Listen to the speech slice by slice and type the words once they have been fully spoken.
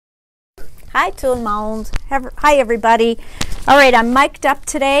Hi tout le monde. Hi everybody. All right, I'm mic'd up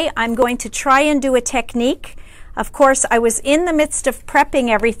today. I'm going to try and do a technique. Of course, I was in the midst of prepping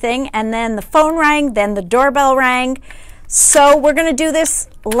everything and then the phone rang, then the doorbell rang. So we're going to do this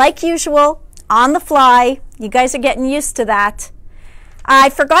like usual, on the fly. You guys are getting used to that. I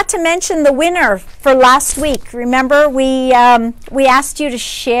forgot to mention the winner for last week. Remember, we asked you to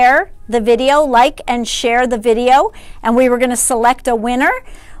share the video, like and share the video, and we were going to select a winner.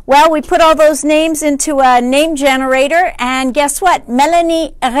 Well, we put all those names into a name generator, and guess what?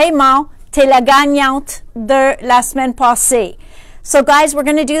 Mélanie Raymond, t'es la gagnante de la semaine passée. So guys, we're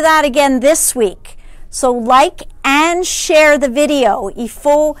going to do that again this week. So like and share the video. Il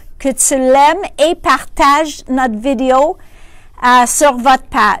faut que tu l'aimes et partage notre vidéo sur votre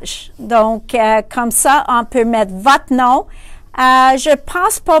page. Donc, comme ça, on peut mettre votre nom. Je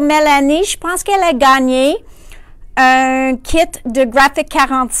pense pour Mélanie, je pense qu'elle a gagné un kit de Graphic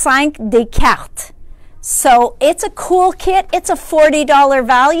 45 des cartes. So it's a cool kit. It's a $40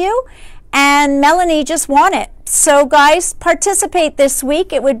 value, and Melanie just won it. So guys, participate this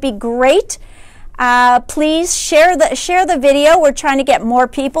week. It would be great. Please share the video. We're trying to get more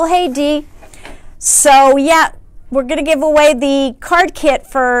people. Hey Dee. So yeah, we're going to give away the card kit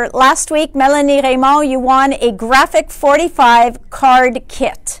for last week. Melanie Raymond, you won a Graphic 45 card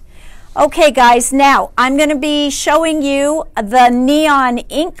kit. Okay guys, now I'm going to be showing you the neon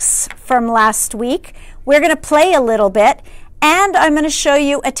inks from last week. We're going to play a little bit, and I'm going to show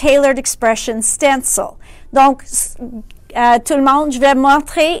you a tailored expression stencil. Donc, tout le monde, je vais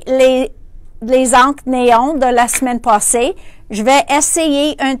montrer les encres néons de la semaine passée. Je vais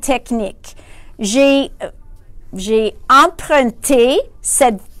essayer une technique. J'ai emprunté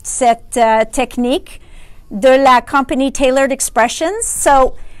cette technique de la compagnie Tailored Expressions.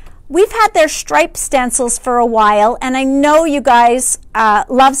 So, we've had their stripe stencils for a while, and I know you guys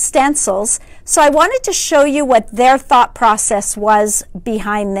love stencils, so I wanted to show you what their thought process was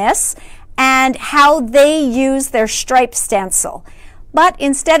behind this and how they use their stripe stencil. But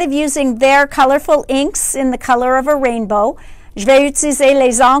instead of using their colorful inks in the color of a rainbow, je vais utiliser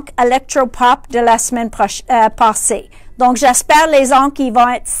les encres Electropop de la semaine passée. Donc, j'espère les encres qui vont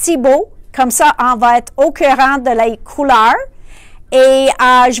être si beaux, comme ça, on va être au courant de la couleur. Et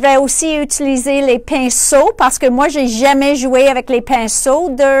je vais aussi utiliser les pinceaux parce que moi, j'ai jamais joué avec les pinceaux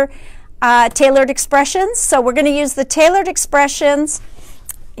de Tailored Expressions. So we're going to use the Tailored Expressions.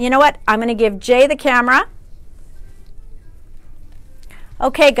 You know what? I'm going to give Jay the camera.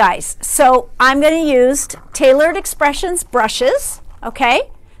 Okay, guys. So I'm going to use Tailored Expressions brushes. Okay?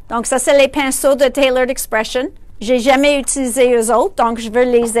 Donc, ça, c'est les pinceaux de Tailored Expression. J'ai jamais utilisé eux autres, donc je veux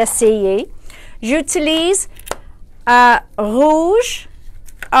les essayer. J'utilise rouge,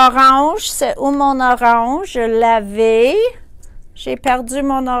 orange. C'est où mon orange? Je l'avais. J'ai perdu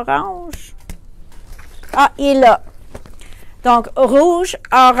mon orange. Ah, il est là. Donc, rouge,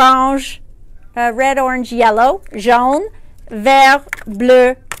 orange, red, orange, yellow, jaune, vert,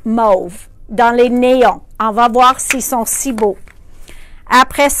 bleu, mauve. Dans les néons. On va voir s'ils sont si beaux.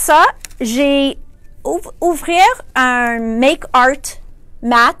 Après ça, j'ai ouvrir un Make Art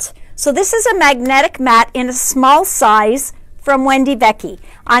mat. So this is a magnetic mat in a small size from Wendy Vecchi.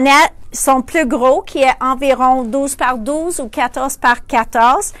 En a son plus gros qui est environ 12 par 12 ou 14 par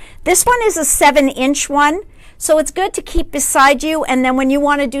 14. This one is a 7-inch one. So it's good to keep beside you, and then when you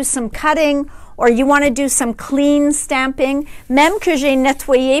want to do some cutting or you want to do some clean stamping, même que j'ai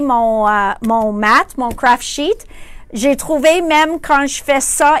nettoyé mon mat, mon craft sheet, j'ai trouvé même quand je fais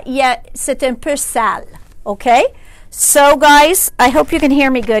ça, c'est un peu sale. Okay? So guys, I hope you can hear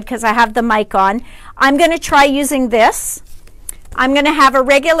me good because I have the mic on. I'm going to try using this. I'm going to have a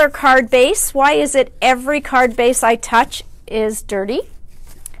regular card base. Why is it every card base I touch is dirty?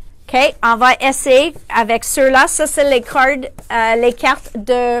 Okay, on va essayer avec ceux-là. Ça, c'est les cartes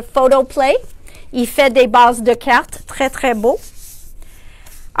de Photo Play. Il fait des bases de cartes très, très beaux.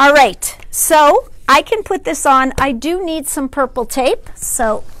 All right, so I can put this on. I do need some purple tape.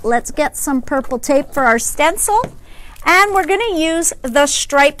 So let's get some purple tape for our stencil. And we're going to use the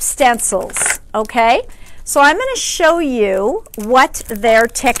stripe stencils, okay? So I'm going to show you what their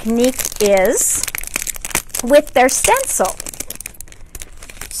technique is with their stencil.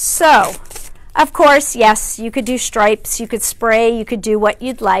 So, of course, yes, you could do stripes, you could spray, you could do what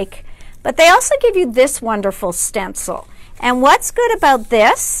you'd like. But they also give you this wonderful stencil. And what's good about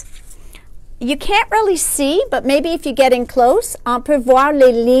this, you can't really see, but maybe if you get in close, on peut voir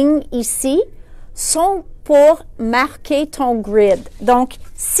les lignes ici sont pour marquer ton grid. Donc,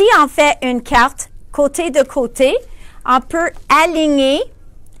 si on fait une carte côté de côté, on peut aligner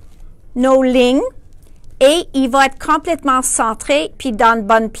nos lignes et il va être complètement centré puis dans de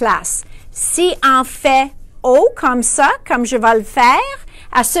bonne place. si on fait haut comme ça, comme je vais le faire,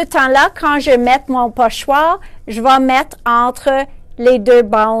 à ce temps-là, quand je mets mon pochoir, je vais mettre entre les deux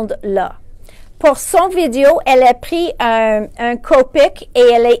bandes là. Pour son vidéo, elle a pris un Copic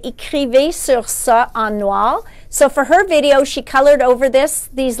et elle a écrivé sur ça en noir. So for her video, she colored over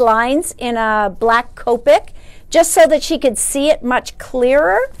these lines in a black Copic, just so that she could see it much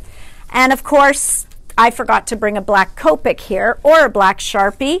clearer. And of course, I forgot to bring a black Copic here or a black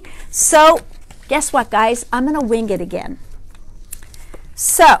Sharpie. So guess what, guys? I'm going to wing it again.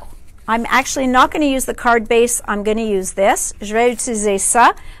 So I'm actually not going to use the card base. I'm going to use this. Je vais utiliser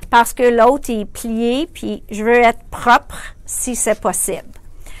ça parce que l'autre est plié, puis je veux être propre si c'est possible.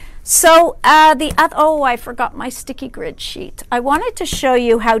 So oh, I forgot my sticky grid sheet. I wanted to show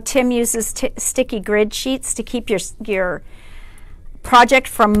you how Tim uses sticky grid sheets to keep your project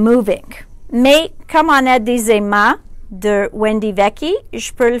from moving. Mais comme on a des aimants de Wendy Vecchi,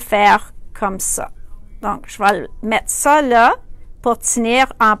 je peux le faire comme ça. Donc, je vais mettre ça là pour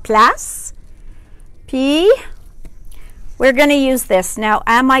tenir en place. Puis, we're going to use this. Now,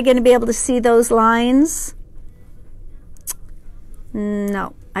 am I going to be able to see those lines?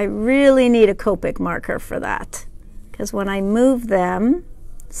 No. I really need a Copic marker for that. Because when I move them,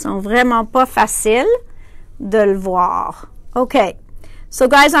 ils sont vraiment pas faciles de le voir. Okay. So,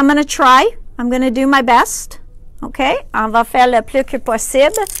 guys, I'm going to try. I'm going to do my best. Okay? On va faire le plus que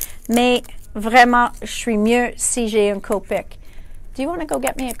possible. Mais vraiment, je suis mieux si j'ai un Copic. Do you want to go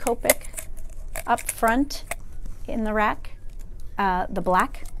get me a Copic up front in the rack? The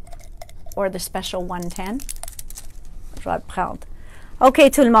black or the special 110? Je vais le prendre.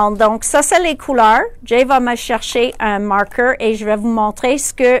 OK, tout le monde. Donc, ça, c'est les couleurs. Jay va me chercher un marqueur et je vais vous montrer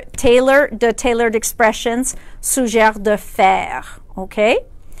ce que Taylor de Tailored Expressions suggère de faire. OK?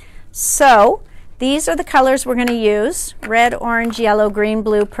 So, these are the colors we're going to use. Red, orange, yellow, green,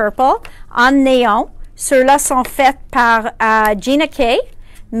 blue, purple. En néon. Ceux-là sont faits par Gina Kay,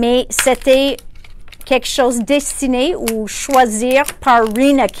 mais c'était quelque chose dessiné ou choisir par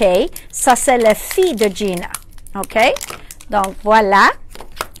Rena Kay. Ça, c'est la fille de Gina. OK? Donc, voilà.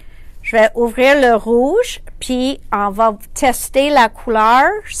 Je vais ouvrir le rouge, puis on va tester la couleur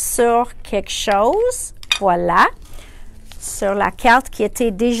sur quelque chose. Voilà. Sur la carte qui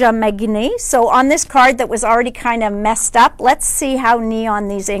était déjà maguinée. So, on this card that was already kind of messed up, let's see how neon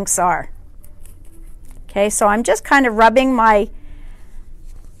these inks are. Okay, so I'm just kind of rubbing my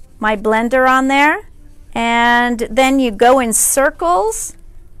blender on there. And then you go in circles,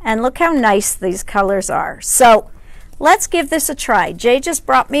 and look how nice these colors are. So, let's give this a try. Jay just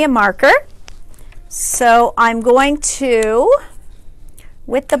brought me a marker. So I'm going to,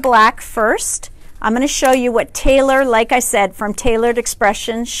 with the black first, I'm going to show you what Taylor, like I said, from Tailored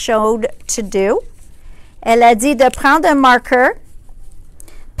Expressions, showed to do. Elle a dit de prendre un marqueur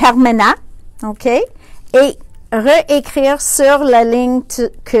permanent, OK, et réécrire sur la ligne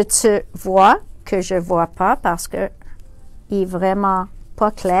que tu vois, que je vois pas parce que il est vraiment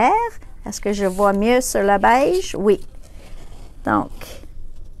pas clair. Est-ce que je vois mieux sur la beige? Oui. Donc,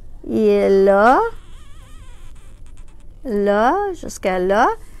 il est là, jusqu'à là,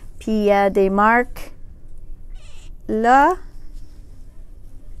 puis il y a des marques là,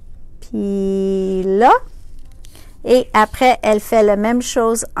 puis là, et après, elle fait la même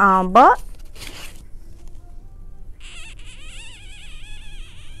chose en bas.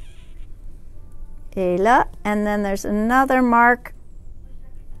 Et là, and then there's another mark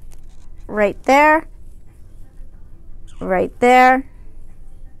right there, right there,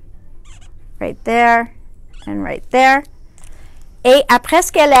 right there, and right there. Et après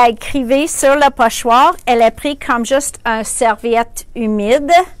ce qu'elle a écrit sur le pochoir, elle a pris comme juste un serviette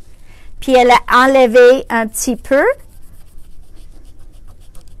humide, puis elle a enlevé un petit peu.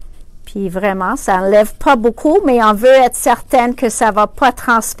 Puis vraiment, ça enlève pas beaucoup, mais on veut être certaine que ça va pas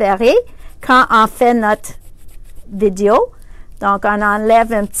transférer quand on fait notre vidéo. Donc, on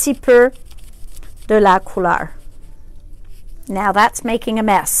enlève un petit peu de la couleur. Now, that's making a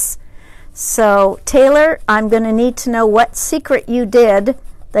mess. So, Taylor, I'm going to need to know what secret you did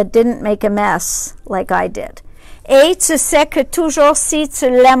that didn't make a mess like I did. Et tu sais que toujours, si tu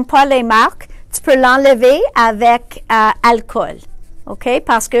n'aimes pas les marques, tu peux l'enlever avec alcool. OK?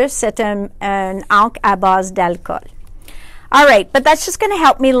 Parce que c'est un encre à base d'alcool. All right, but that's just going to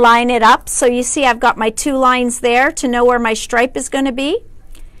help me line it up. So you see I've got my two lines there to know where my stripe is going to be.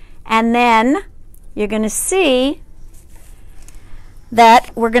 And then you're going to see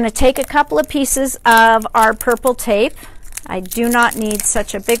that we're going to take a couple of pieces of our purple tape. I do not need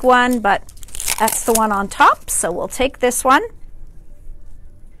such a big one, but that's the one on top. So we'll take this one.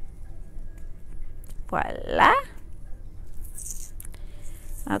 Voila.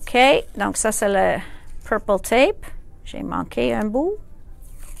 OK, donc ça c'est le purple tape. J'ai manqué un bout.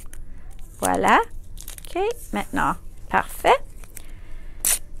 Voilà. OK, maintenant, parfait.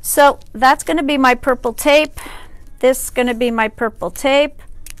 So that's going to be my purple tape. This is going to be my purple tape.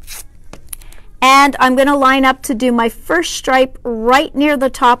 And I'm going to line up to do my first stripe right near the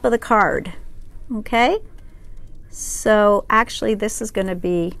top of the card. Okay? So actually this is going to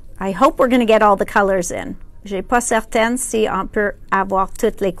be, I hope we're going to get all the colors in. Je n'ai pas certaine si on peut avoir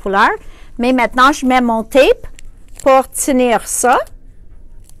toutes les couleurs. Mais maintenant, je mets mon tape pour tenir ça.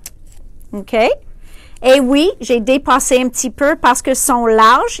 OK? Et oui, j'ai dépassé un petit peu parce que sont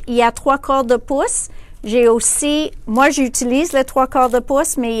larges. Il y a 3/4 de pouce. J'ai aussi, moi j'utilise le 3/4 de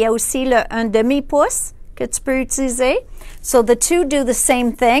pouce, mais il y a aussi le 1/2 pouce que tu peux utiliser. So the two do the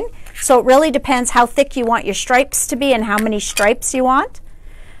same thing. So it really depends how thick you want your stripes to be and how many stripes you want.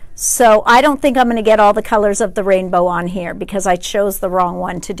 So I don't think I'm going to get all the colors of the rainbow on here because I chose the wrong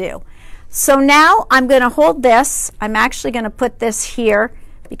one to do. So now I'm going to hold this. I'm actually going to put this here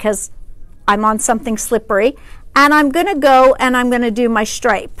because I'm on something slippery. And I'm going to go and I'm going to do my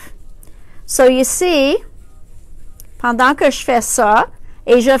stripe. So you see, pendant que je fais ça,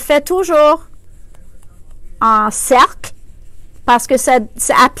 et je fais toujours en cercle parce que ça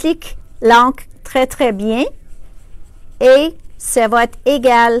applique l'encre très très bien et ça va être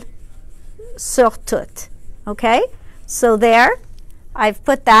égal sur tout. Okay? So there, I've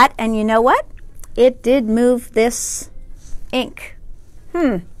put that, and you know what? It did move this ink.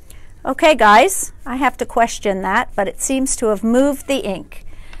 Okay, guys, I have to question that, but it seems to have moved the ink.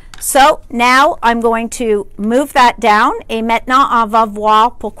 So now I'm going to move that down, et maintenant on va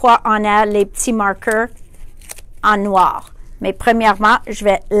voir pourquoi on a les petits marqueurs en noir. Mais premièrement, je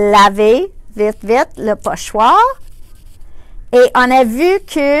vais laver vite le pochoir. Et on a vu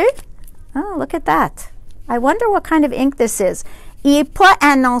que, oh, look at that. I wonder what kind of ink this is. Il n'est pas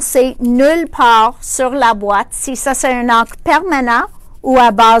annoncé nulle part sur la boîte si ça c'est un encre permanent ou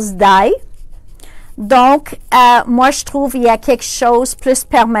à base d'ail. Donc, moi je trouve qu'il y a quelque chose plus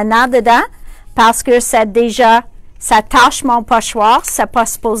permanent dedans parce que ça tâche mon pochoir, ça pas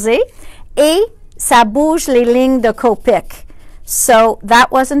supposé, et ça bouge les lignes de Copic. So, that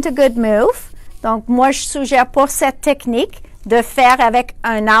wasn't a good move. Donc, moi je suggère pour cette technique de faire avec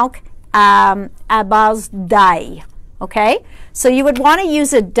un encre à base d'ail. Okay? So you would want to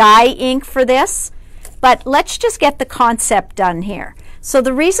use a dye ink for this, but let's just get the concept done here. So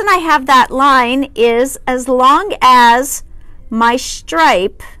the reason I have that line is as long as my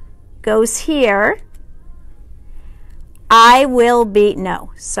stripe goes here, I will be,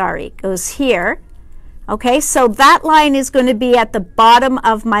 no, sorry, goes here. Okay, so that line is going to be at the bottom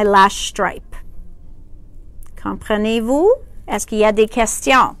of my last stripe. Comprenez-vous? Est-ce qu'il y a des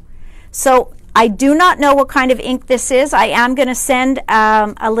questions? So I do not know what kind of ink this is. I am going to send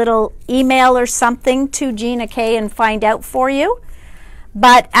a little email or something to Gina K and find out for you.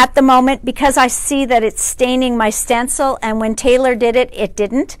 But at the moment, because I see that it's staining my stencil, and when Taylor did it, it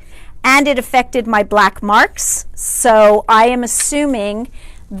didn't, and it affected my black marks. So I am assuming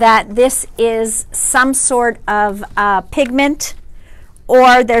that this is some sort of pigment,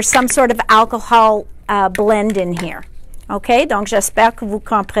 or there's some sort of alcohol blend in here. OK? Donc, j'espère que vous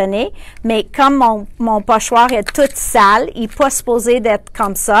comprenez. Mais comme mon pochoir est tout sale, il n'est pas supposé d'être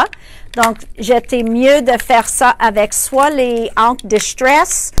comme ça. Donc, j'étais mieux de faire ça avec soit les encres de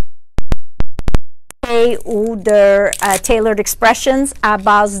Stress ou de Tailored Expressions à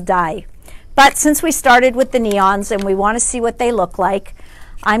base dye. But since we started with the neons and we want to see what they look like,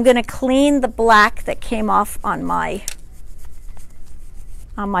 I'm going to clean the black that came off on my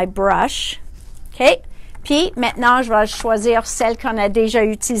brush. OK? Puis maintenant, je vais choisir celle qu'on a déjà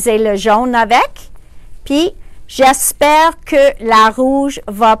utilisé le jaune avec. Puis j'espère que la rouge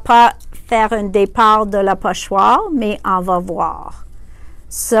va pas faire un départ de la pochoir, mais on va voir.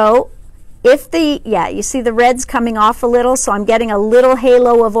 So if you see the red's coming off a little, so I'm getting a little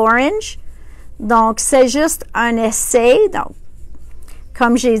halo of orange. Donc c'est juste un essai. Donc,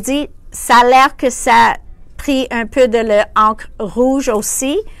 comme j'ai dit, ça a l'air que ça a pris un peu de l'encre rouge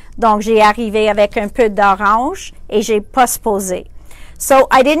aussi. Donc, j'ai arrivé avec un peu d'orange et j'ai postposé. So,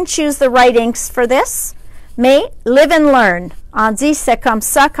 I didn't choose the right inks for this, mais live and learn. On dit c'est comme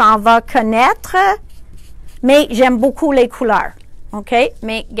ça qu'on va connaître, mais j'aime beaucoup les couleurs. OK?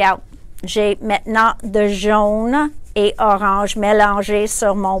 Mais, regarde, j'ai maintenant de jaune et orange mélangés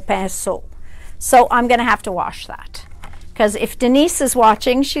sur mon pinceau. So, I'm going to have to wash that. Because if Denise is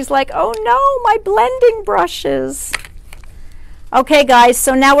watching, she's like, oh no, my blending brushes. Okay, guys,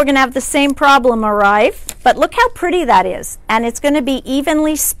 so now we're going to have the same problem arrive, but look how pretty that is. And it's going to be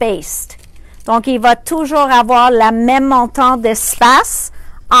evenly spaced. Donc, il va toujours avoir le même montant d'espace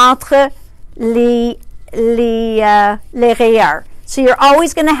entre les rayures. So you're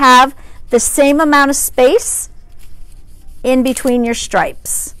always going to have the same amount of space in between your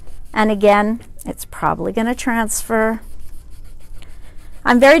stripes. And again, it's probably going to transfer.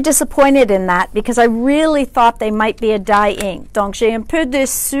 I'm very disappointed in that because I really thought they might be a dye ink. Donc j'ai un peu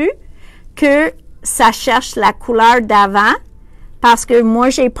déçu que ça cherche la couleur d'avant parce que moi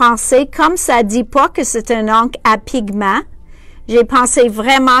j'ai pensé, comme ça dit pas que c'est un encre à pigment, j'ai pensé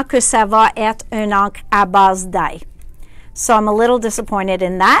vraiment que ça va être un encre à base d'ail. So I'm a little disappointed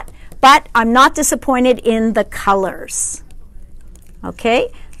in that, but I'm not disappointed in the colors.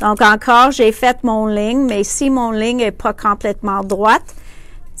 OK? Donc encore, j'ai fait mon ligne, mais si mon ligne n'est pas complètement droite,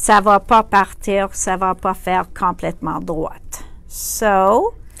 ça va pas partir, ça va pas faire complètement droite.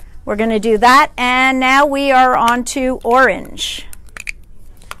 So we're going to do that, and now we are on to orange.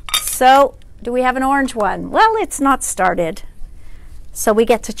 So do we have an orange one? Well, it's not started. So we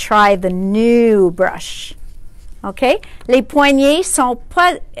get to try the new brush. OK? Les poignées sont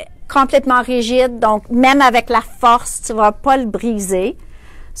pas complètement rigides, donc même avec la force, tu vas pas le briser.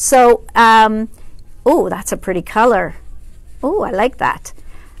 So, oh, that's a pretty color. Oh, I like that.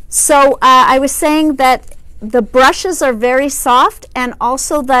 So I was saying that the brushes are very soft, and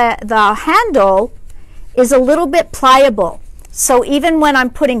also the handle is a little bit pliable. So even when I'm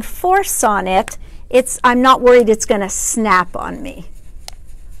putting force on it, I'm not worried it's going to snap on me.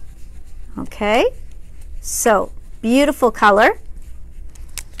 Okay, so beautiful color.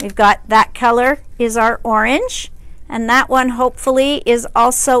 We've got that color is our orange, and that one hopefully is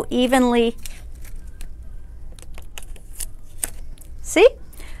also evenly. See?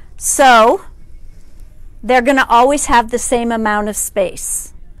 So they're going to always have the same amount of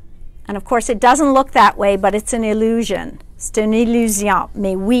space. And of course, it doesn't look that way, but it's an illusion. C'est une illusion.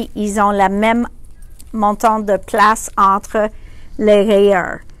 Mais oui, ils ont la même montant de place entre les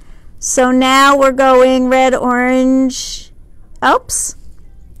rayures. So now we're going red, orange. Oops.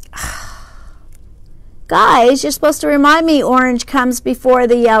 Guys, you're supposed to remind me orange comes before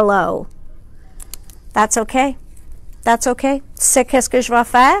the yellow. That's okay. That's okay. Tu sais qu'est-ce que je vais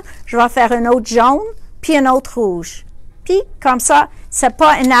faire? Je vais faire un autre jaune, puis un autre rouge. Puis, comme ça, c'est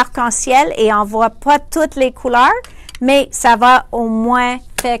pas un arc-en-ciel et on voit pas toutes les couleurs, mais ça va au moins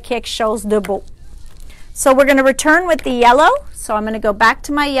faire quelque chose de beau. So we're going to return with the yellow. So I'm going to go back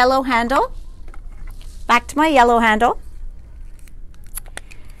to my yellow handle. Back to my yellow handle.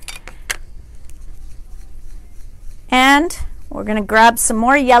 And we're going to grab some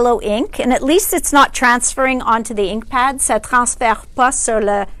more yellow ink. And at least it's not transferring onto the ink pad. Ça ne transfère pas sur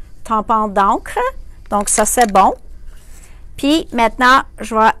le tampon d'encre. Donc ça, c'est bon. Puis maintenant,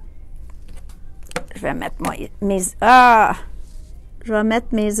 je vais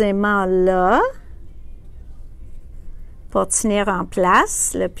mettre mes aimants là pour tenir en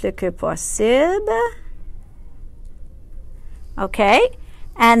place le plus que possible. Okay,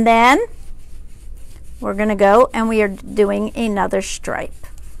 and then we're going to go and we are doing another stripe.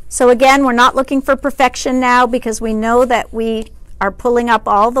 So again, we're not looking for perfection now because we know that we are pulling up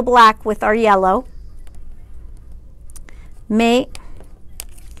all the black with our yellow. Mais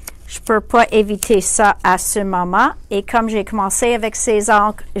je ne peux pas éviter ça à ce moment. Et comme j'ai commencé avec ces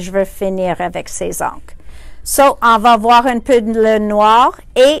encres, je veux finir avec ces encres. So, on va voir un peu le noir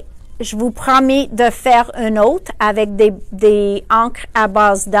et je vous promets de faire un autre avec des encres à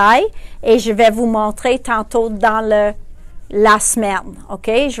base d'ail et je vais vous montrer tantôt dans la semaine. OK?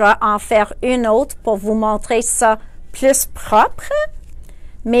 Je vais en faire une autre pour vous montrer ça plus propre,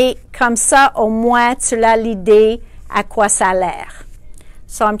 mais comme ça, au moins, tu as l'idée à quoi ça a l'air.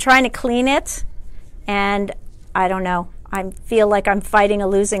 So I'm trying to clean it, and I don't know. I feel like I'm fighting a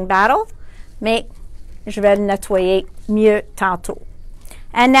losing battle, mais je vais le nettoyer mieux tantôt.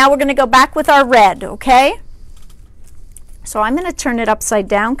 And now we're going to go back with our red, okay? So I'm going to turn it upside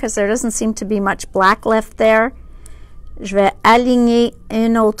down because there doesn't seem to be much black left there. Je vais aligner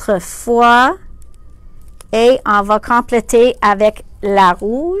une autre fois et on va compléter avec la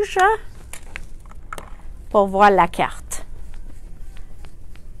rouge pour voir la carte.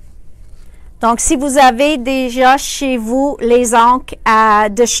 Donc, si vous avez déjà chez vous les encres à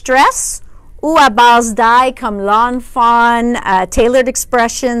Distress ou à base d'ail comme Lawn Fawn, Tailored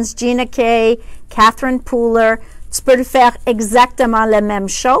Expressions, Gina Kay, Catherine Pooler, tu peux faire exactement la même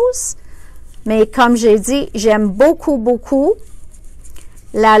chose. Mais comme j'ai dit, j'aime beaucoup, beaucoup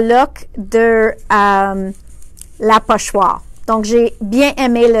la look de la pochoir. Donc, j'ai bien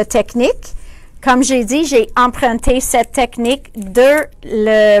aimé la technique. Comme j'ai dit, j'ai emprunté cette technique de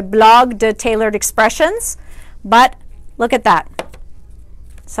le blog de Tailored Expressions. But look at that.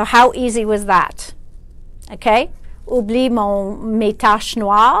 So how easy was that? Okay? oublie mes taches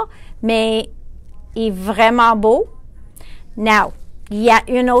noires, mais il est vraiment beau. Now, il y a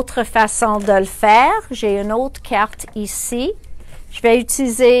une autre façon de le faire. J'ai une autre carte ici. Je vais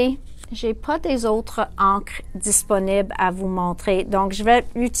utiliser, j'ai pas des autres encres disponibles à vous montrer, donc je vais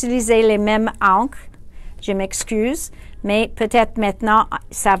utiliser les mêmes encres. Je m'excuse, mais peut-être maintenant,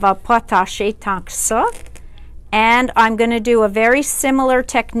 ça va pas tacher tant que ça. And I'm going to do a very similar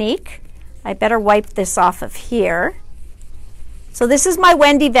technique. I better wipe this off of here. So this is my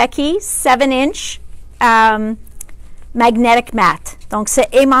Wendy Vecchi 7-inch magnetic mat. Donc c'est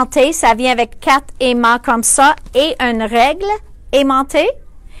aimanté, ça vient avec 4 aimants comme ça et une règle aimantée.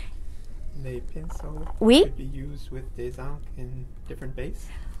 Les pinceaux oui. could be used with des encres in different bases?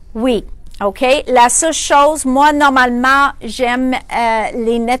 Oui. OK. La seule chose, moi, normalement, j'aime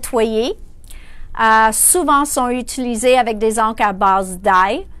les nettoyer. Souvent, sont utilisés avec des encres à base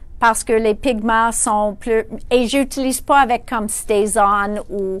d'ail parce que les pigments sont plus... Et j'utilise pas avec comme Stay-On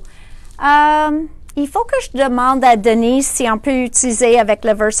ou... il faut que je demande à Denise si on peut utiliser avec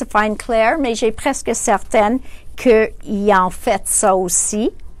le VersaFine Clear, mais j'ai presque certaine qu'il en fait ça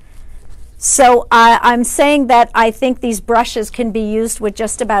aussi. So I'm saying that I think these brushes can be used with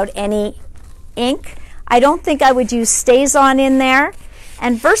just about any ink. I don't think I would use Stay-On in there.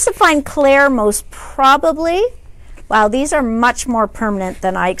 And VersaFine Clear most probably. Wow, these are much more permanent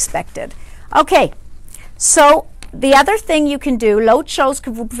than I expected. Okay, so the other thing you can do, l'autre chose que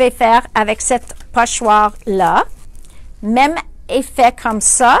vous pouvez faire avec cette pochoir-là, même effet comme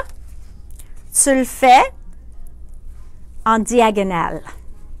ça, tu le fais en diagonale.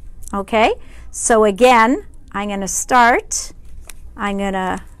 Okay, so again, I'm going to start. I'm going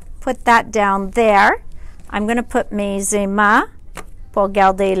to put that down there. I'm going to put mes aimants pour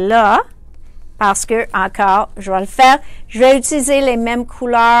garder là, parce que, encore, je vais le faire. Je vais utiliser les mêmes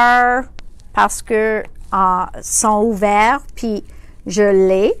couleurs parce que sont ouverts, puis je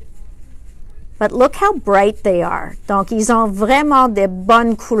l'ai. But look how bright they are. Donc, ils ont vraiment des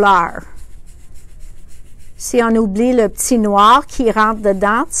bonnes couleurs. Si on oublie le petit noir qui rentre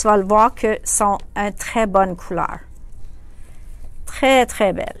dedans, tu vas le voir que sont une très bonne couleur. Très,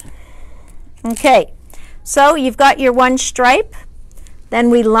 très belle. Okay, so you've got your one stripe. Then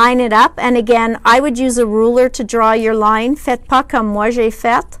we line it up. And again, I would use a ruler to draw your line. Faites pas comme moi j'ai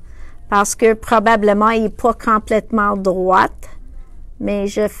fait, parce que probablement il n'est pas complètement droite. Mais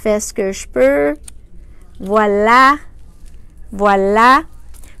je fais ce que je peux. Voilà. Voilà.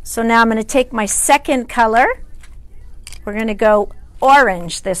 So now I'm going to take my second color. We're going to go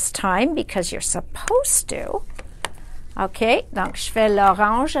orange this time because you're supposed to. OK, donc je fais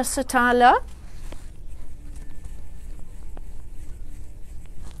l'orange à ce temps-là.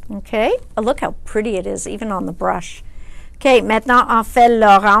 OK, oh, look how pretty it is even on the brush. OK, maintenant on fait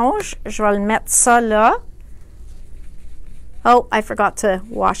l'orange. Je vais le mettre ça là. Oh, I forgot to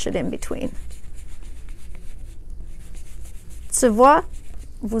wash it in between. Tu vois?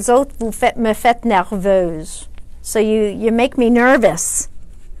 Vous autres, me faites nerveuse. So you make me nervous.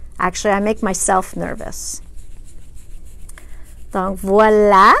 Actually, I make myself nervous. Donc,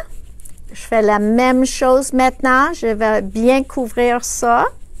 voilà. Je fais la même chose maintenant. Je vais bien couvrir ça.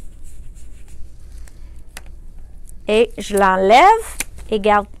 Et je l'enlève et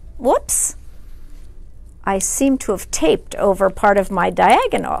garde. Whoops. I seem to have taped over part of my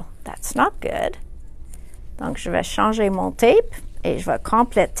diagonal. That's not good. Donc, je vais changer mon tape. Et je vais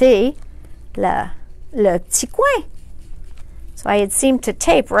compléter le petit coin. So I had seemed to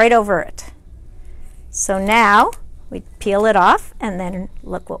tape right over it. So now we peel it off and then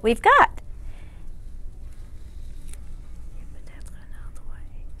look what we've got.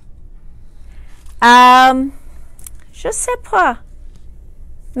 Je sais pas.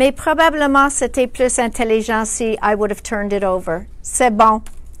 Mais probablement c'était plus intelligent si I would have turned it over. C'est bon.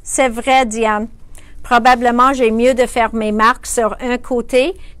 C'est vrai, Diane. Probablement, j'ai mieux de faire mes marques sur un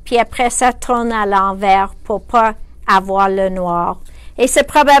côté, puis après ça tourne à l'envers pour pas avoir le noir. Et c'est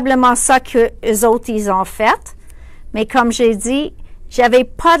probablement ça que eux autres, ils ont fait. Mais comme j'ai dit, j'avais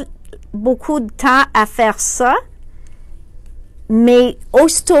pas beaucoup de temps à faire ça. Mais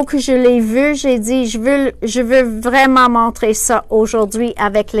aussitôt que je l'ai vu, j'ai dit, je veux vraiment montrer ça aujourd'hui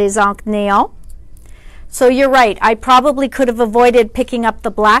avec les encres néon. So you're right. I probably could have avoided picking up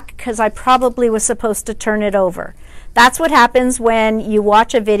the black because I probably was supposed to turn it over. That's what happens when you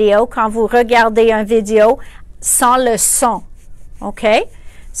watch a video, quand vous regardez un vidéo sans le son. Okay?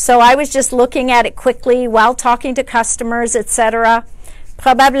 So I was just looking at it quickly while talking to customers, etc.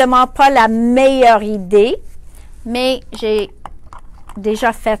 Probablement pas la meilleure idée, mais j'ai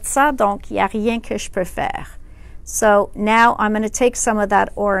déjà fait ça, donc il n'y a rien que je peux faire. So now I'm going to take some of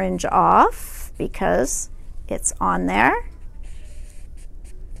that orange off, because it's on there.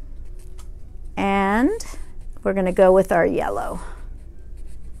 And we're going to go with our yellow.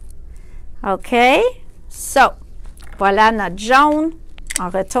 Okay, so voilà notre jaune. On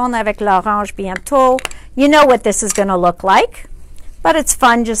retourne avec l'orange bientôt. You know what this is going to look like, but it's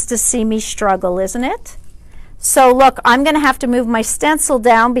fun just to see me struggle, isn't it? So look, I'm going to have to move my stencil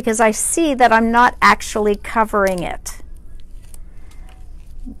down because I see that I'm not actually covering it.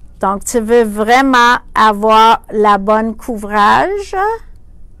 Donc, tu veux vraiment avoir la bonne couvrage,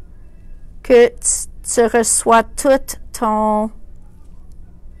 que tu reçois tout ton...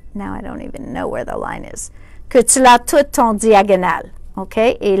 Now I don't even know where the line is. Que tu l'as tout ton diagonale. OK?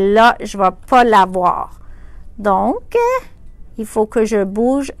 Et là, je ne vais pas l'avoir. Donc, il faut que je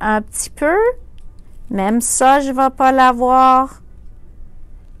bouge un petit peu. Même ça, je ne vais pas l'avoir.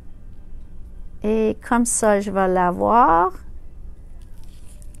 Et comme ça, je vais l'avoir.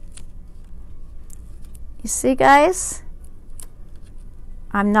 You see, guys?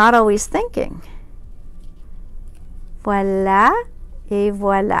 I'm not always thinking. Voilà et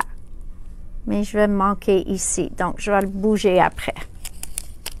voilà. Mais je vais me manquer ici. Donc, je vais le bouger après.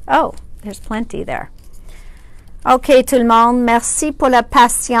 Oh, there's plenty there. OK, tout le monde, merci pour la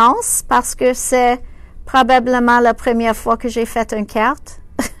patience parce que c'est probablement la première fois que j'ai fait une carte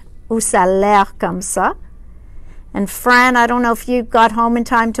où ça a l'air comme ça. And Fran, I don't know if you got home in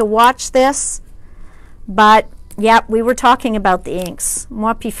time to watch this, but yeah, we were talking about the inks.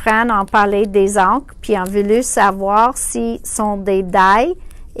 Moi puis Fran, on parlait des encres, puis on voulu savoir si sont des die,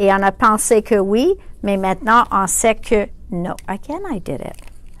 et on a pensé que oui, mais maintenant on sait que no. Again, I did it.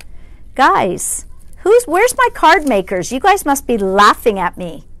 Guys, where's my card makers? You guys must be laughing at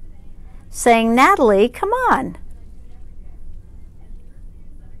me, saying, Natalie, come on.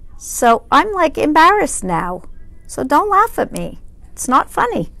 So I'm like embarrassed now. So don't laugh at me. It's not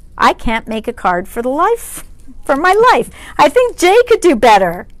funny. I can't make a card for my life. I think Jay could do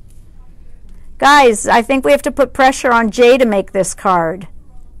better. Guys, I think we have to put pressure on Jay to make this card.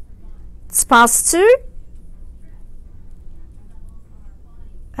 Tu penses-tu?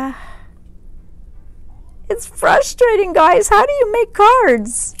 It's frustrating, guys. How do you make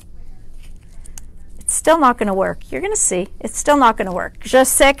cards? It's still not going to work. You're going to see. It's still not going to work. Je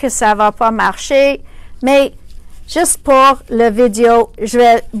sais que ça va pas marcher, mais juste pour la vidéo, je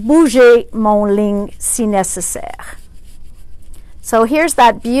vais bouger mon ligne si nécessaire. So here's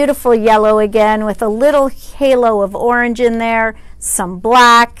that beautiful yellow again with a little halo of orange in there, some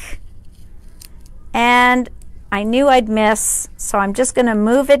black, and I knew I'd miss, so I'm just going to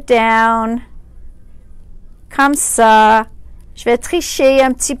move it down. Comme ça. Je vais tricher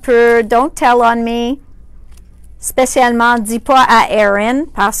un petit peu. Don't tell on me. Spécialement, dis pas à Erin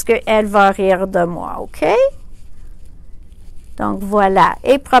parce qu'elle va rire de moi, OK? Donc, voilà.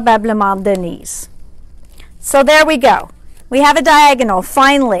 Et probablement Denise. So, there we go. We have a diagonal,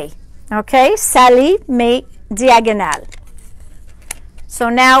 finally. OK? Sally, mais diagonale. So,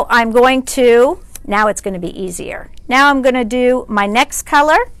 now I'm going to... Now it's going to be easier. Now I'm going to do my next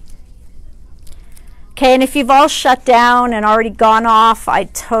color. Okay, and if you've all shut down and already gone off, I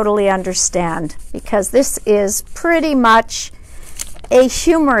totally understand because this is pretty much a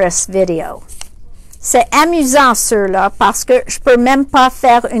humorous video. C'est amusant ceux-là parce que je peux même pas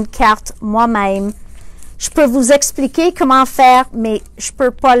faire une carte moi-même. Je peux vous expliquer comment faire, mais je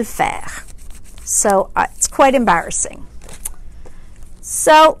peux pas le faire. So, it's quite embarrassing.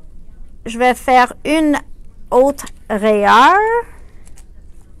 So, je vais faire une autre rayure.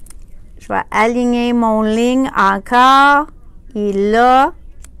 Je vais aligner mon ligne encore, et là,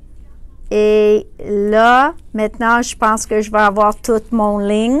 Maintenant, je pense que je vais avoir toute mon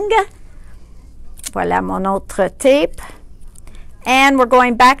ligne. Voilà mon autre tape. And we're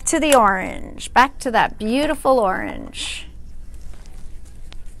going back to the orange, back to that beautiful orange.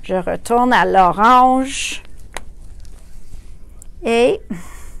 Je retourne à l'orange. Et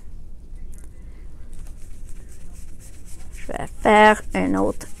je vais faire une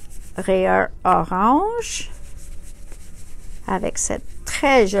autre rayure orange avec cette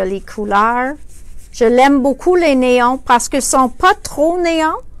très jolie couleur. Je l'aime beaucoup les néons parce qu'ils ne sont pas trop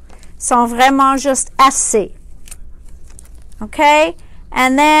néons, ils sont vraiment juste assez. Okay?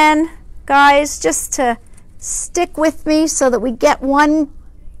 And then, guys, just to stick with me so that we get one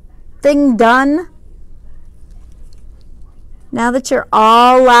thing done. Now that you're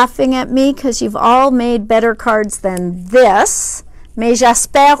all laughing at me because you've all made better cards than this, mais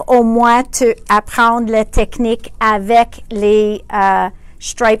j'espère au moins apprendre les techniques avec les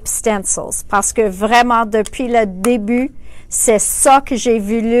stripe stencils parce que vraiment depuis le début, c'est ça que j'ai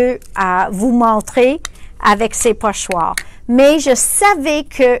voulu vous montrer avec ces pochoirs. Mais je savais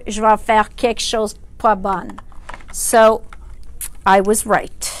que je vais faire quelque chose pas bonne. So, I was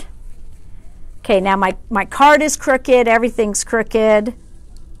right. Okay, now my card is crooked, everything's crooked.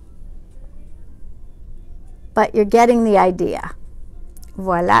 But you're getting the idea.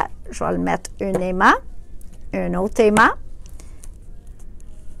 Voilà, je vais le mettre un aimant, un autre aimant.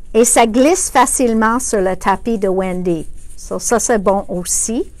 Et ça glisse facilement sur le tapis de Wendy. So, ça, c'est bon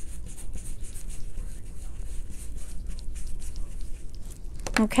aussi.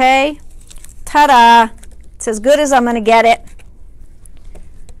 Okay. Ta-da! It's as good as I'm going to get it.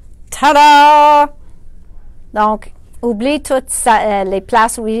 Ta-da! Donc, oublie toutes les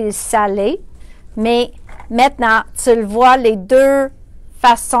places où il est salé. Mais maintenant, tu le vois, les deux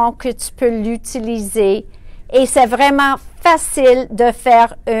façons que tu peux l'utiliser. Et c'est vraiment facile de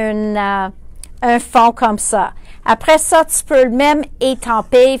faire un fond comme ça. Après ça, tu peux même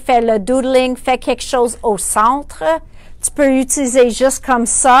étamper, faire le doodling, faire quelque chose au centre. Tu peux l'utiliser juste comme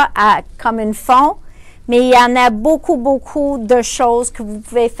ça, comme un fond. Mais il y en a beaucoup, beaucoup de choses que vous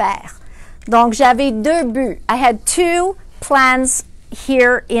pouvez faire. Donc, j'avais deux buts. I had two plans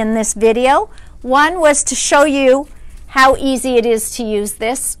here in this video. One was to show you how easy it is to use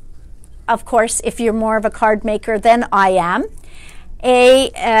this. Of course, if you're more of a card maker than I am.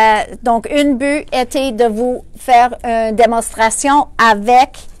 Et donc, une but était de vous faire une démonstration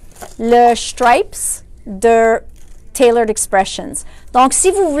avec le stripes de Tailored Expressions. Donc, si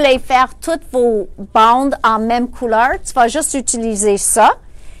vous voulez faire toutes vos bandes en même couleur, tu vas juste utiliser ça.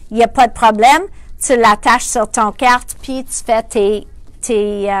 Il n'y a pas de problème. Tu l'attaches sur ton carte, puis tu fais tes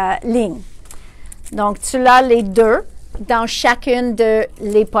lignes. Donc, tu as les deux dans chacune de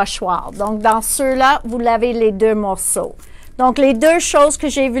les pochoirs. Donc, dans ceux-là, vous avez les deux morceaux. Donc, les deux choses que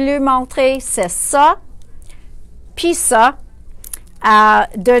j'ai voulu montrer, c'est ça, puis ça,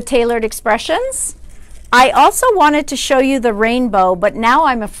 de Tailored Expressions. I also wanted to show you the rainbow, but now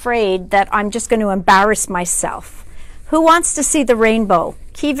I'm afraid that I'm just going to embarrass myself. Who wants to see the rainbow?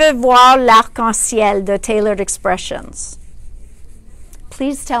 Qui veut voir l'arc-en-ciel de Tailored Expressions?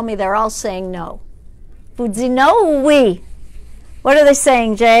 Please tell me they're all saying no. Vous dites no ou oui? What are they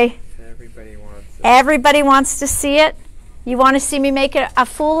saying, Jay? Everybody wants it. Everybody wants to see it? You want to see me make a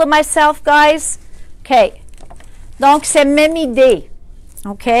fool of myself, guys? Okay. Donc, c'est même idée.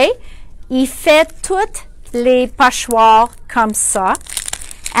 Okay? Il fait toutes les pochoirs comme ça.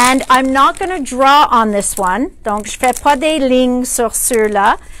 And I'm not going to draw on this one. Donc, je fais pas des lignes sur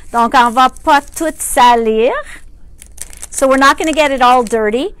ceux-là. Donc, on va pas tout salir. So, we're not going to get it all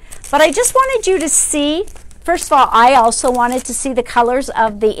dirty. But I just wanted you to see, first of all, I also wanted to see the colors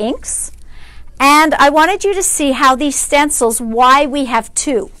of the inks. And I wanted you to see how these stencils, why we have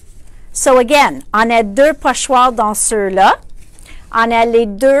two. So, again, on a deux pochoirs dans ceux-là. On a les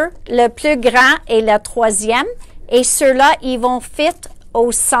deux, le plus grand et le troisième. Et ceux-là, ils vont fit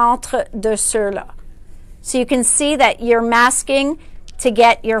au centre de ceux-là. So you can see that you're masking to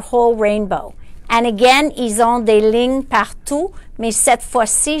get your whole rainbow. And again, ils ont des lignes partout, mais cette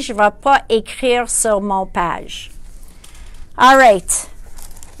fois-ci, je ne vais pas écrire sur mon page. All right.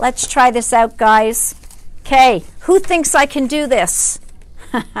 Let's try this out, guys. Okay. Who thinks I can do this?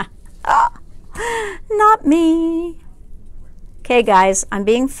 Not me. Okay, guys, I'm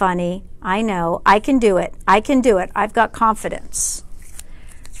being funny. I know. I can do it. I can do it. I've got confidence.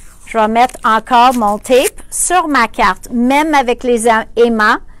 Je vais mettre encore mon tape sur ma carte, même avec les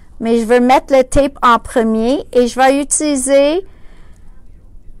aimants, mais je vais mettre le tape en premier et je vais utiliser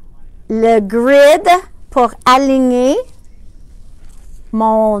le grid pour aligner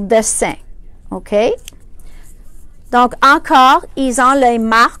mon dessin. OK? Donc, encore, ils ont les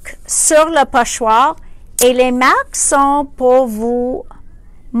marques sur le pochoir. Et les marques sont pour vous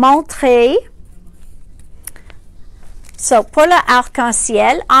montrer, pour le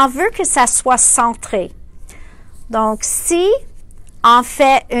arc-en-ciel, on veut que ça soit centré. Donc, si on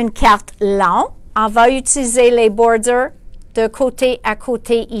fait une carte longue, on va utiliser les borders de côté à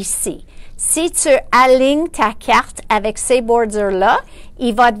côté ici. Si tu alignes ta carte avec ces borders-là,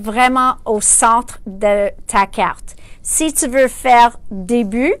 il va être vraiment au centre de ta carte. Si tu veux faire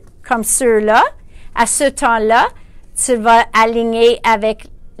début, comme ceux-là, à ce temps-là, tu vas aligner avec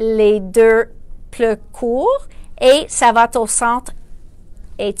les deux plus courts et ça va être au centre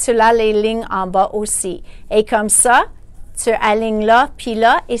et tu as les lignes en bas aussi. Et comme ça, tu alignes là, puis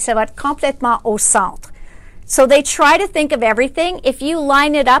là, et ça va être complètement au centre. So they try to think of everything. If you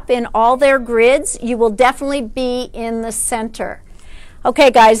line it up in all their grids, you will definitely be in the center.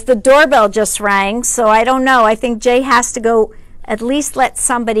 Okay, guys, the doorbell just rang, so I don't know. I think Jay has to go at least let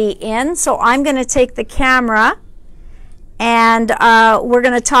somebody in. So I'm going to take the camera and we're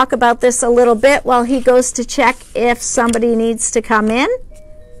going to talk about this a little bit while he goes to check if somebody needs to come in.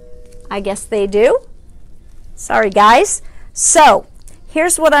 I guess they do. Sorry, guys. So,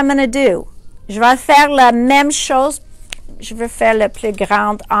 here's what I'm going to do. Je vais faire la même chose. Je vais faire le plus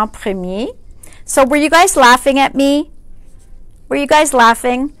grand en premier. So, were you guys laughing at me? Were you guys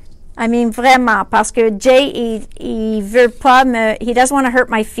laughing? I mean, vraiment, parce que Jay, il veut pas me, he doesn't want to hurt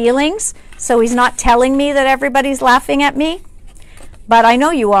my feelings, so he's not telling me that everybody's laughing at me. But I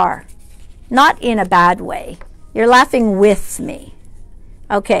know you are. Not in a bad way. You're laughing with me.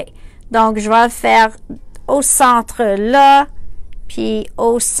 OK. Donc, je vais le faire au centre là, puis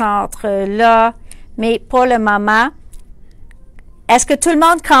au centre là, mais pour le moment, est-ce que tout le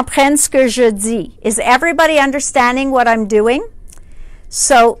monde comprenne ce que je dis? Is everybody understanding what I'm doing?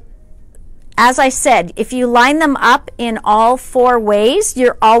 So, as I said, if you line them up in all 4 ways,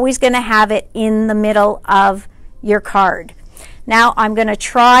 you're always going to have it in the middle of your card. Now, I'm going to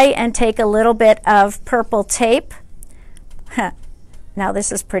try and take a little bit of purple tape. Now,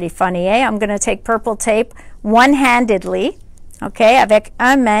 this is pretty funny, eh? I'm going to take purple tape one-handedly, okay, avec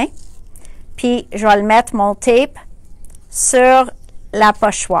un main, puis je vais le mettre mon tape sur la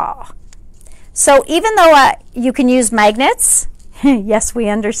pochoire. So, even though you can use magnets, yes, we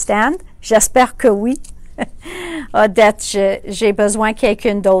understand. J'espère que oui. Odette, j'ai besoin de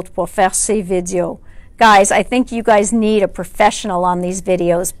quelqu'un d'autre pour faire ces vidéos. Guys, I think you guys need a professional on these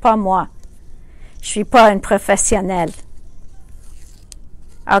videos, pas moi. Je suis pas une professionnelle.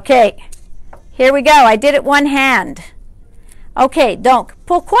 Okay, here we go. I did it one hand. Okay, donc,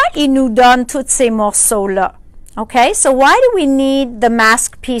 pourquoi il nous donne tous ces morceaux-là? Okay, so why do we need the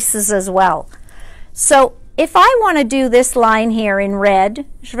mask pieces as well? So, if I want to do this line here in red,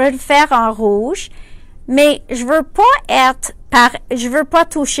 je vais le faire en rouge, mais je veux pas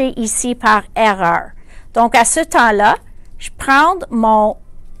toucher ici par erreur. Donc, à ce temps-là, je prends mon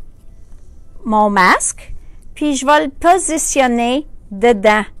masque, puis je vais le positionner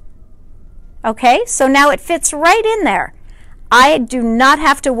dedans. Okay, so now it fits right in there. I do not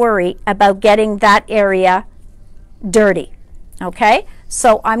have to worry about getting that area dirty. Okay,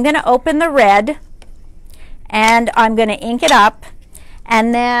 so I'm going to open the red, and I'm going to ink it up,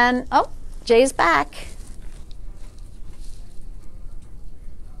 and then, oh, Jay's back.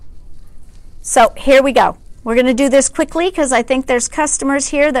 So here we go. We're going to do this quickly because I think there's customers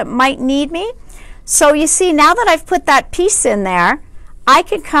here that might need me. So you see, now that I've put that piece in there, I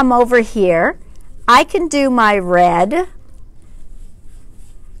can come over here. I can do my red.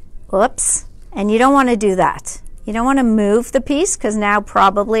 Oops. And you don't want to do that. You don't want to move the piece because now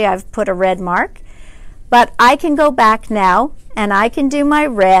probably I've put a red mark. But I can go back now and I can do my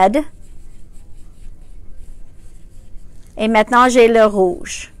red. Et maintenant j'ai le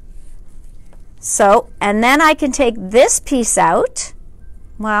rouge. So, and then I can take this piece out.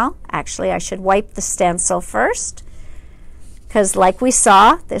 Well, actually I should wipe the stencil first, because like we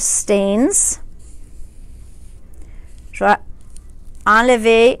saw, this stains. Je vais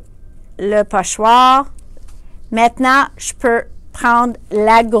enlever le pochoir. Maintenant, je peux prendre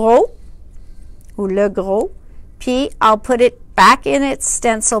l'agro, ou le gros, puis I'll put it back in its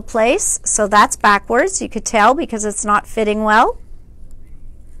stencil place. So that's backwards, you could tell, because it's not fitting well.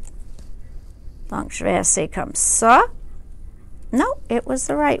 Donc, je vais essayer comme ça. No, it was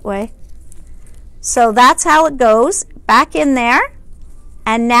the right way. So that's how it goes, back in there.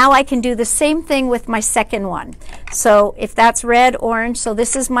 And now I can do the same thing with my second one. So if that's red, orange, so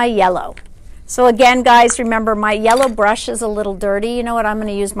this is my yellow. So again, guys, remember my yellow brush is a little dirty. You know what? I'm going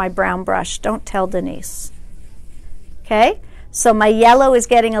to use my brown brush. Don't tell Denise. Okay? So my yellow is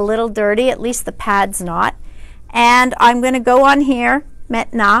getting a little dirty, at least the pad's not. And I'm going to go on here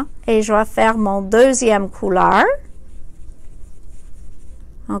maintenant et je vais faire mon deuxième couleur.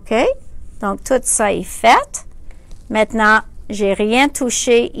 OK? Donc tout ça est fait. Maintenant, j'ai rien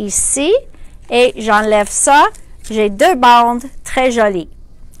touché ici et j'enlève ça. J'ai 2 bandes très jolies.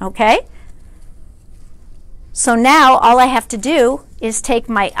 OK? So now all I have to do is take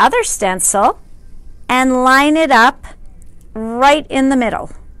my other stencil and line it up right in the middle.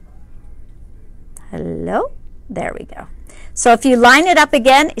 Hello? There we go. So if you line it up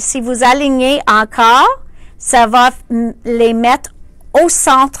again, si vous alignez encore, ça va les mettre au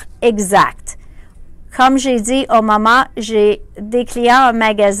centre exact. Comme j'ai dit au moment, j'ai des clients au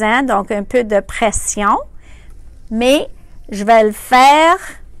magasin, donc un peu de pression, mais je vais le faire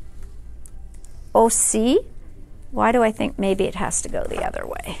aussi. Why do I think maybe it has to go the other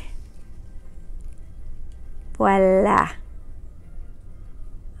way? Voilà.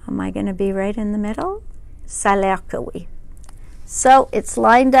 Am I going to be right in the middle? Ça a l'air que oui. So it's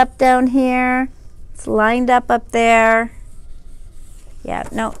lined up down here. It's lined up there. Yeah,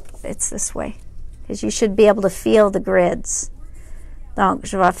 no, it's this way. Because you should be able to feel the grids. Donc,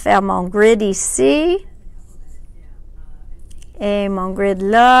 je vais faire mon grid ici. Et mon grid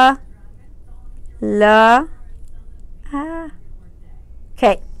là. Là. Ah.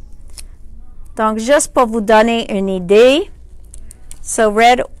 OK. Donc, juste pour vous donner une idée. So,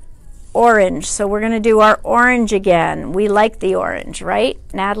 red, orange. So, we're going to do our orange again. We like the orange, right?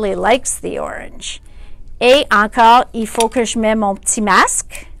 Natalie likes the orange. Et encore, il faut que je mette mon petit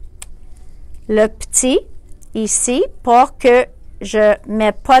masque. Le petit, ici, pour que je ne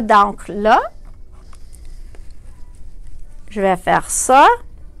mette pas d'encre là. Je vais faire ça.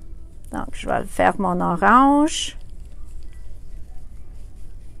 Donc, je vais faire mon orange.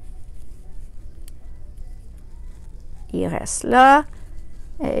 Il reste là.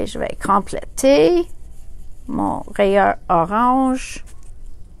 Et je vais compléter mon rayeur orange.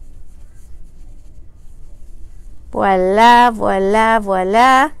 Voilà, voilà,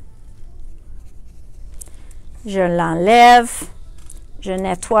 voilà. Je l'enlève. Je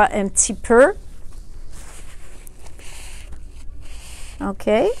nettoie un petit peu. OK?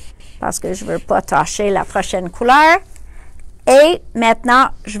 Parce que je ne veux pas tacher la prochaine couleur. Et maintenant,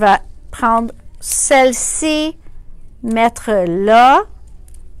 je vais prendre celle-ci, mettre là.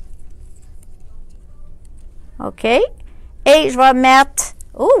 OK? Et je vais mettre...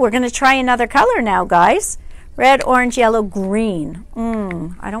 Oh, we're going to try another color now, guys. Red, orange, yellow, green.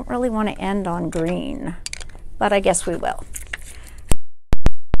 I don't really want to end on green, but I guess we will.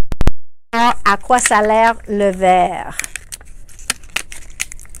 À quoi ça a l'air le vert?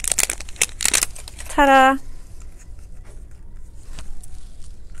 Ta-da!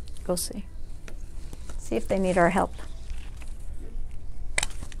 Go see. See if they need our help.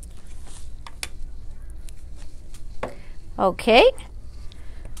 OK.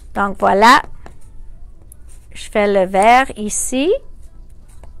 Donc voilà. Je fais le vert ici.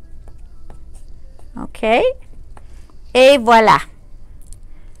 OK. Et voilà.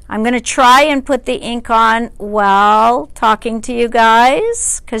 I'm going to try and put the ink on while talking to you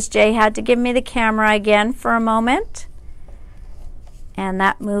guys, because Jay had to give me the camera again for a moment. And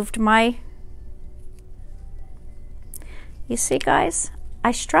that moved my... You see, guys,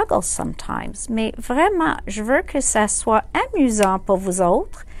 I struggle sometimes. Mais vraiment, je veux que ça soit amusant pour vous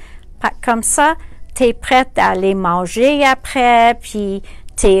autres. Comme ça, t'es prête à aller manger après, puis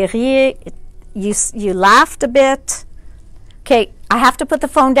t'es rire, you laughed a bit. Okay, I have to put the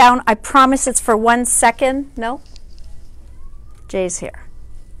phone down. I promise it's for 1 second. No? Jay's here.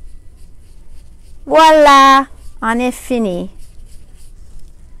 Voila! On est fini.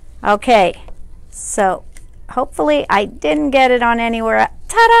 Okay, so hopefully I didn't get it on anywhere.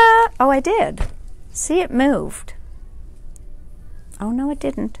 Ta-da! Oh, I did. See, it moved. Oh, no, it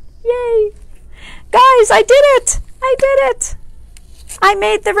didn't. Yay! Guys, I did it! I did it! I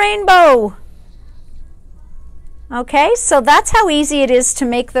made the rainbow. Okay, so that's how easy it is to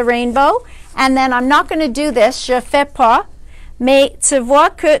make the rainbow. And then I'm not going to do this, je fais pas. Mais tu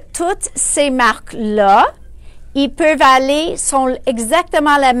vois que toutes ces marques-là, ils peuvent aller, sont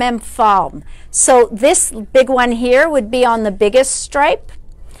exactement la même forme. So this big one here would be on the biggest stripe.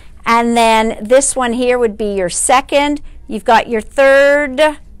 And then this one here would be your second. You've got your third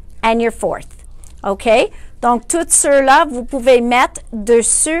and your fourth. OK? Donc, tous ceux-là, vous pouvez mettre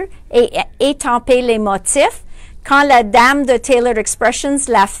dessus et étamper les motifs. Quand la dame de Tailored Expressions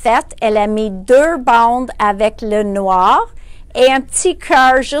l'a faite, elle a mis 2 bandes avec le noir et un petit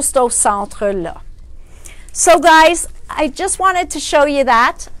cœur juste au centre là. So guys, I just wanted to show you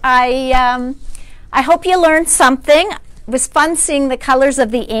that. I hope you learned something. It was fun seeing the colors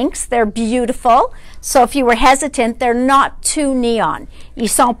of the inks. They're beautiful. So if you were hesitant, they're not too neon. Ils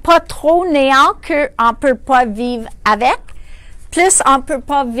sont pas trop néons qu'on peut pas vivre avec. Plus on peut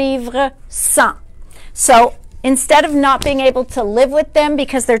pas vivre sans. So instead of not being able to live with them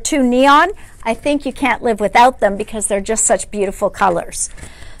because they're too neon, I think you can't live without them because they're just such beautiful colors.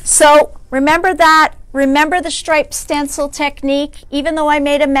 So remember that. Remember the stripe stencil technique. Even though I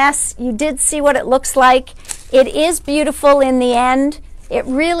made a mess, you did see what it looks like. It is beautiful in the end. It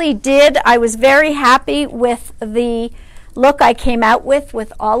really did. I was very happy with the look I came out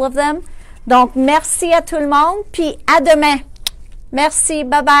with all of them. Donc, merci à tout le monde, puis à demain. Merci,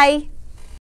 bye-bye.